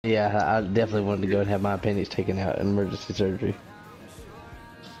Yeah, I definitely wanted to go and have my appendix taken out in emergency surgery.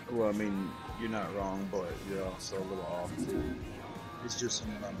 Well, I mean, you're not wrong, but you're also a little off too. It's just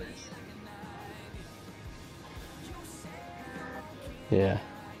some numbers. Yeah.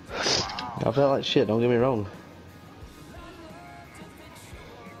 Wow. I felt like shit, don't get me wrong.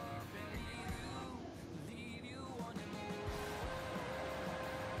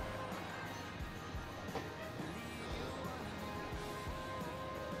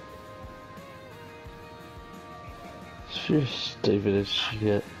 You're stupid as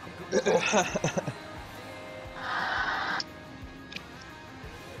shit.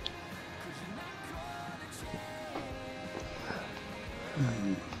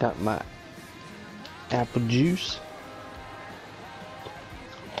 Got my apple juice.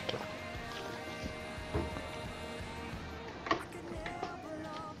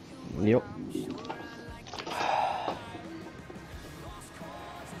 Yep.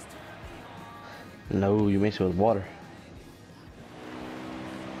 No, you mix it with water.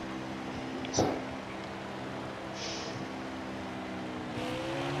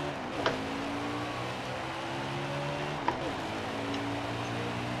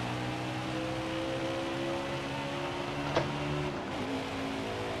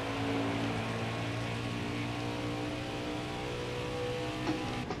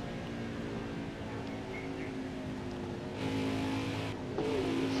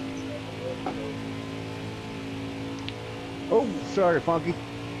 Oh, sorry, Funky.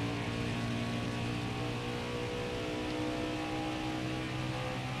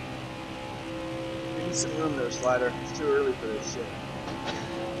 You need some room there, Slider. It's too early for this shit.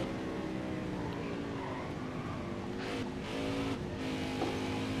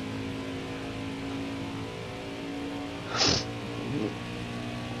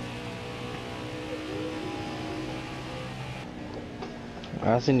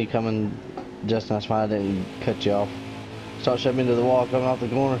 I seen you coming, Justin. That's why I didn't cut you off. Start shoving into the wall coming off the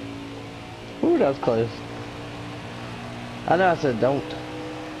corner. Ooh, that was close. I know I said don't.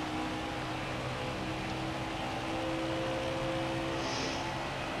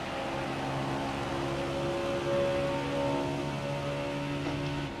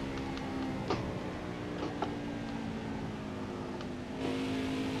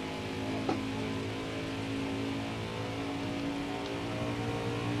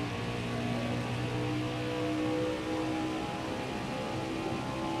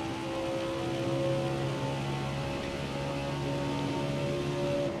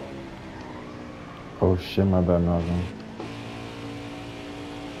 Oh shit, my bad, Malcolm.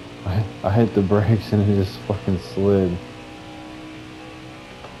 I hit the brakes and it just fucking slid.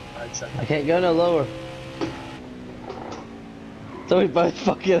 I can't go no lower. So we both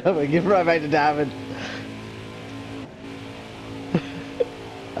fuck it up and get right back to diving.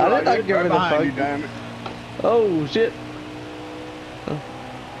 I did not give her the fuck. You, damn it. Oh shit.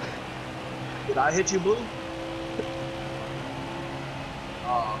 Did I hit you, Blue?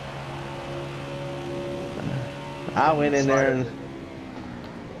 Oh. I went in there and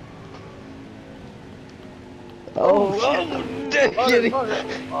oh kitty.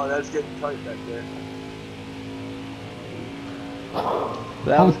 Oh, that's getting tight back there.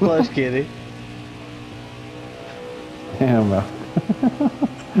 That was close, kitty. Damn, Malcolm.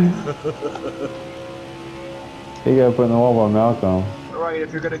 He got put in the wall by Malcolm. Alright,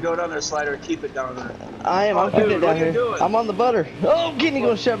 if you're gonna go down there, Slider, keep it down there. I am. I'm keeping it down here. Doing? I'm on the butter. Oh, kitty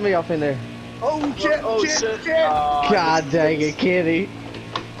gonna shove me off in there. Oh, shit, Oh, shit. God dang it, kitty.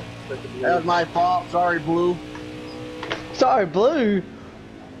 That was my fault. Sorry, Blue. Sorry, Blue.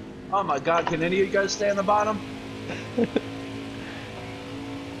 Oh my god, can any of you guys stay on the bottom?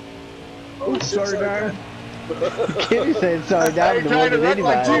 Oh, shit, Sorry, Darren. Kitty said sorry, diving to more than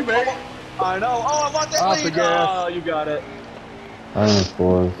anybody. man. I know. Oh, I want that Off the lead. gas. Oh, you got it. I think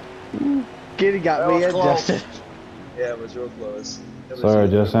fourth. Kitty got That me was and close. Justin. Yeah, it was real close. Sorry,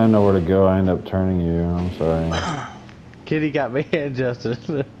 Jess, I didn't know where to go. I ended up turning you. I'm sorry. Kitty got me and Justin.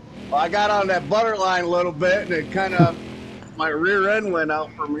 Well, I got on that butter line a little bit, and it kind of, my rear end went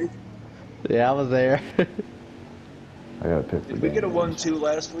out for me. Yeah, I was there. I got picked. Did we get a 1-2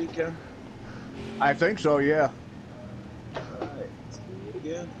 last weekend? I think so, yeah. Alright, let's do it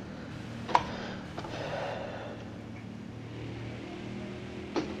again.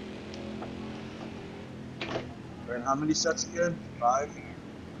 And how many sets again? 5?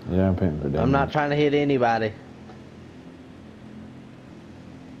 Yeah, I'm painting for damage. I'm not trying to hit anybody.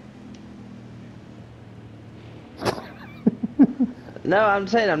 No, I'm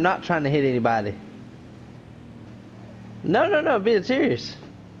saying I'm not trying to hit anybody. No, being serious.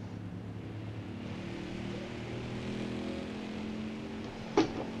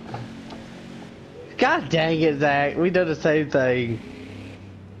 God dang it, Zach. We done the same thing.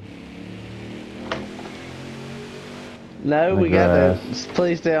 No, The we gotta grass.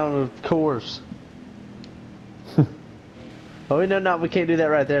 please stay on the course. Oh, we know not. We can't do that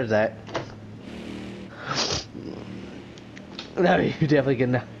right there, Zach. No, you definitely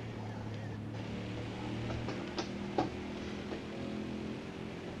can.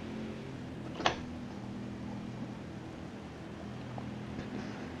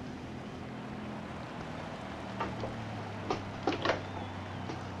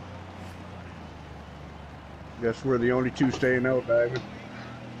 Guess we're the only two staying out, David.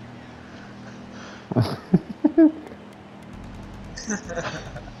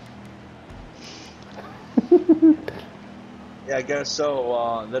 Yeah, I guess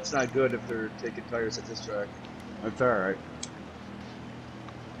so. That's not good if they're taking tires at this track. That's all right.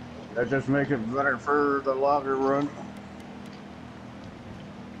 That just make it better for the longer run.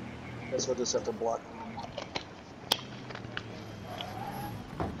 Guess we'll just have to block them.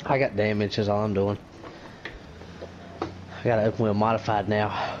 I got damage, is all I'm doing. I got an open wheel modified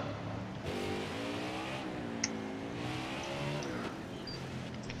now.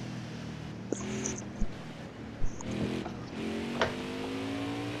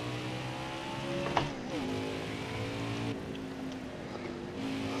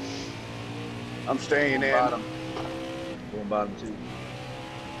 I'm staying in. Bottom. Going bottom too.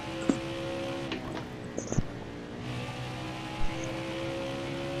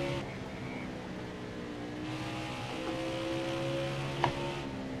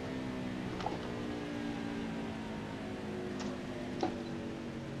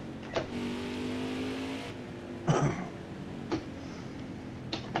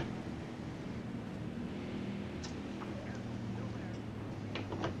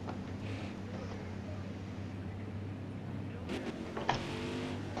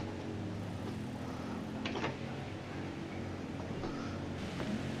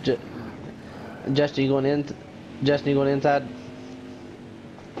 Justin, you going in? Justin, you going inside?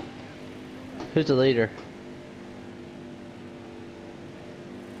 Who's the leader?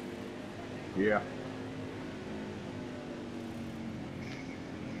 Yeah.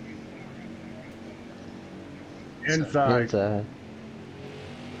 Inside. Inside.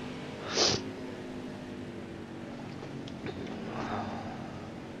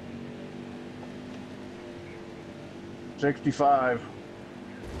 $65.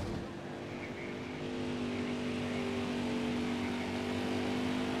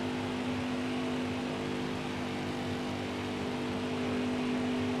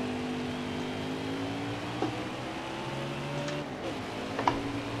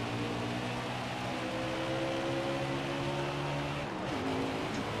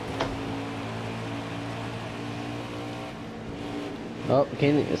 Oh,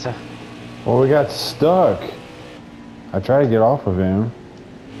 can you? It's a, Well, we got stuck. I tried to get off of him.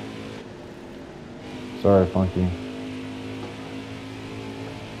 Sorry, Funky.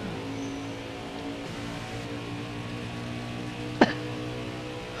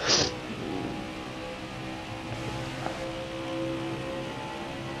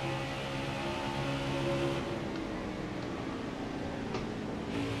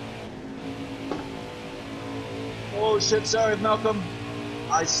 Oh shit! Sorry, Malcolm.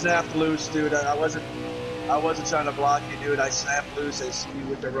 I snapped loose, dude. I wasn't trying to block you, dude. I snapped loose. I see you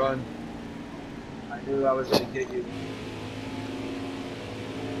with the run. I knew I was gonna get you.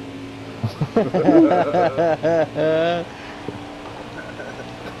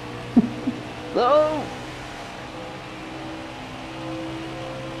 no!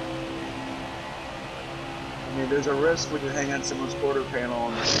 I mean, there's a risk when you hang on someone's quarter panel.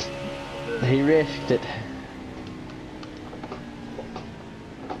 And He risked it.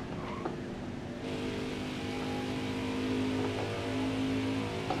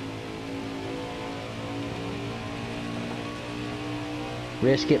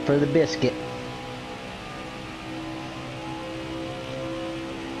 Risk it for the biscuit.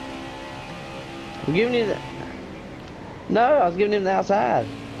 I'm giving you the... No, I was giving him the outside.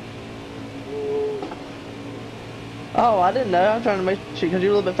 Oh, I didn't know. I'm trying to make sure because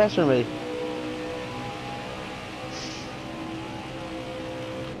you're a little bit faster than me.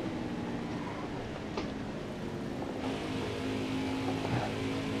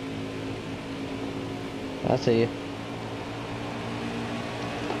 I see you.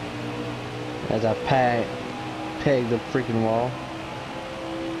 As I peg the freaking wall.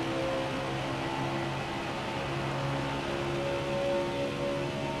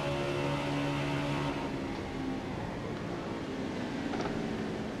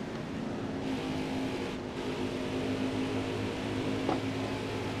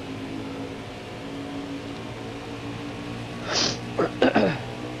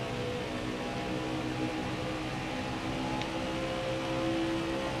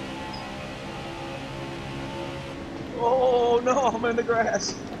 I'm in the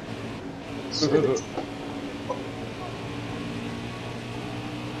grass. Shit. Yeah, look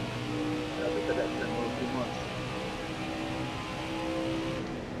at that thing, a little too much.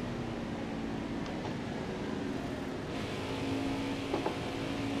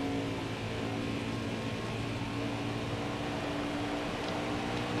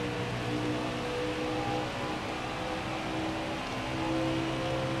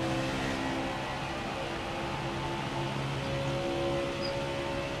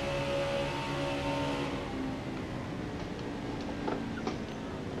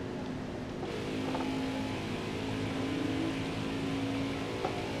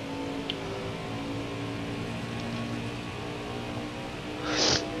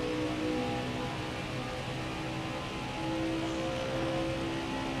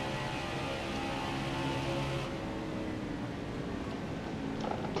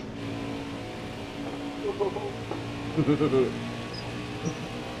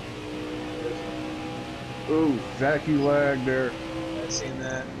 Ooh, Zachy lag there. I seen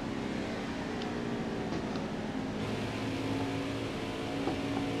that.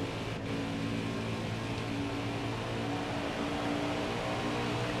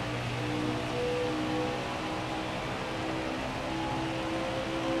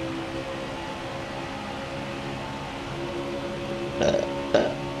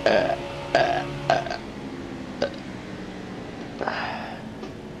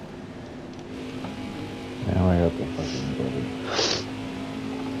 Now I got the fucking butter.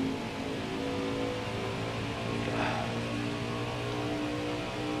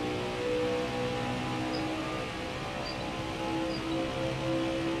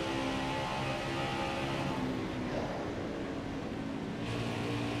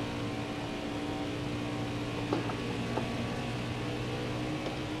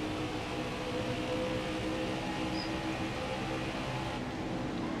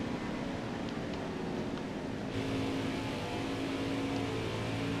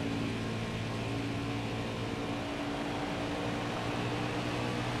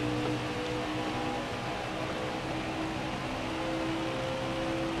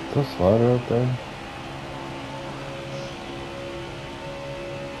 Is there a slider up there?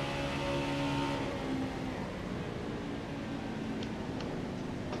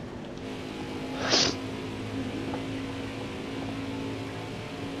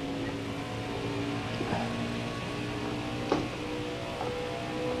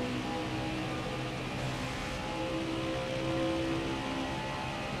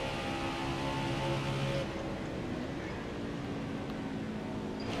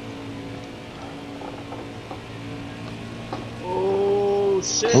 Oh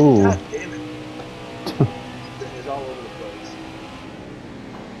shit! Ooh. God damn it! Thing is all over the place.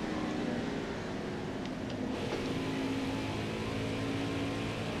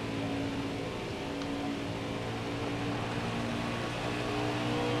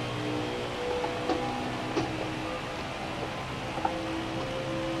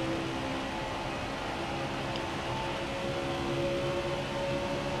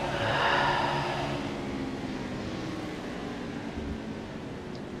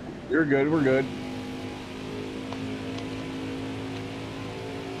 You're good, we're good.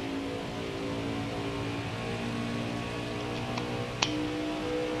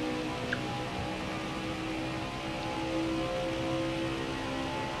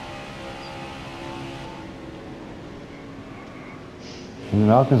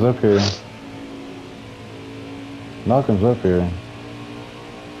 Malcolm's up here. Malcolm's up here.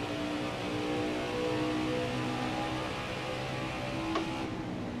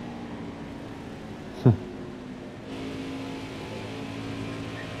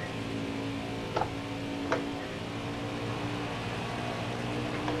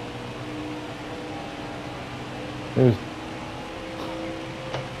 There's...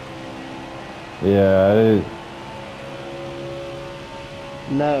 Yeah,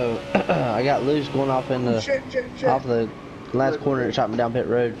 No, I got loose going off in the Shit. off the last corner and shot me down pit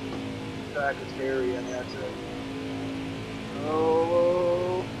road. Track is hairy and that's it.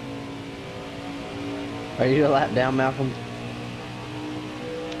 Oh. Are you a lap down, Malcolm?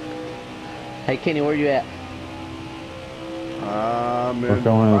 Hey Kenny, where you at? we're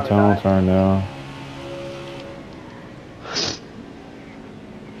going in the tunnel turn now.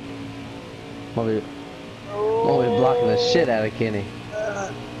 I'll be blocking the shit out of Kenny.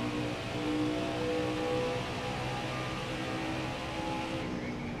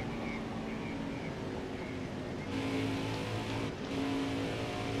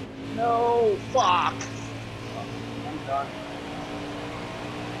 No, fuck. I'm done.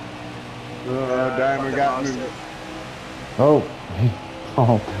 Diamond got me. Oh,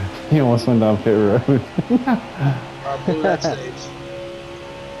 Oh, he almost went down pit road. Blew that stage.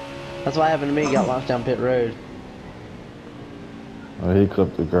 That's what happened to me. Got launched down pit road. Well, he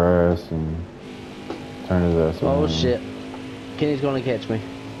clipped the grass and turned his ass around. Oh shit! Kenny's gonna catch me.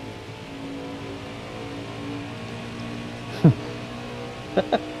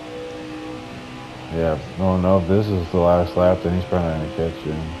 Yeah, no, if this is the last lap, then he's probably not gonna catch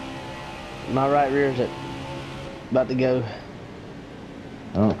you. My right rear's about to go.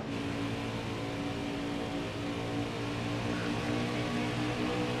 Oh.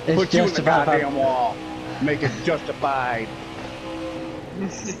 It's Put you in the justified. goddamn wall. Make it justified.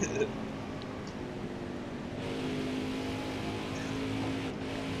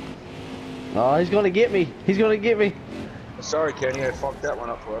 Oh, he's gonna get me. He's gonna get me. Sorry, Kenny, I fucked that one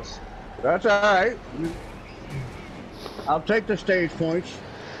up for us. That's all right. I'll take the stage points.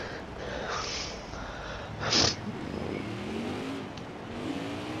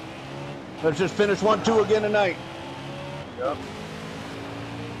 Let's just finish 1-2 again tonight. Yep.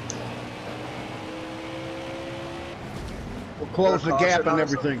 We'll close the gap and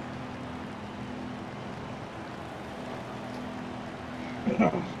everything.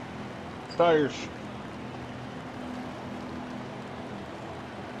 Tires.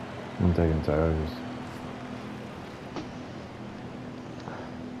 I'm taking tires.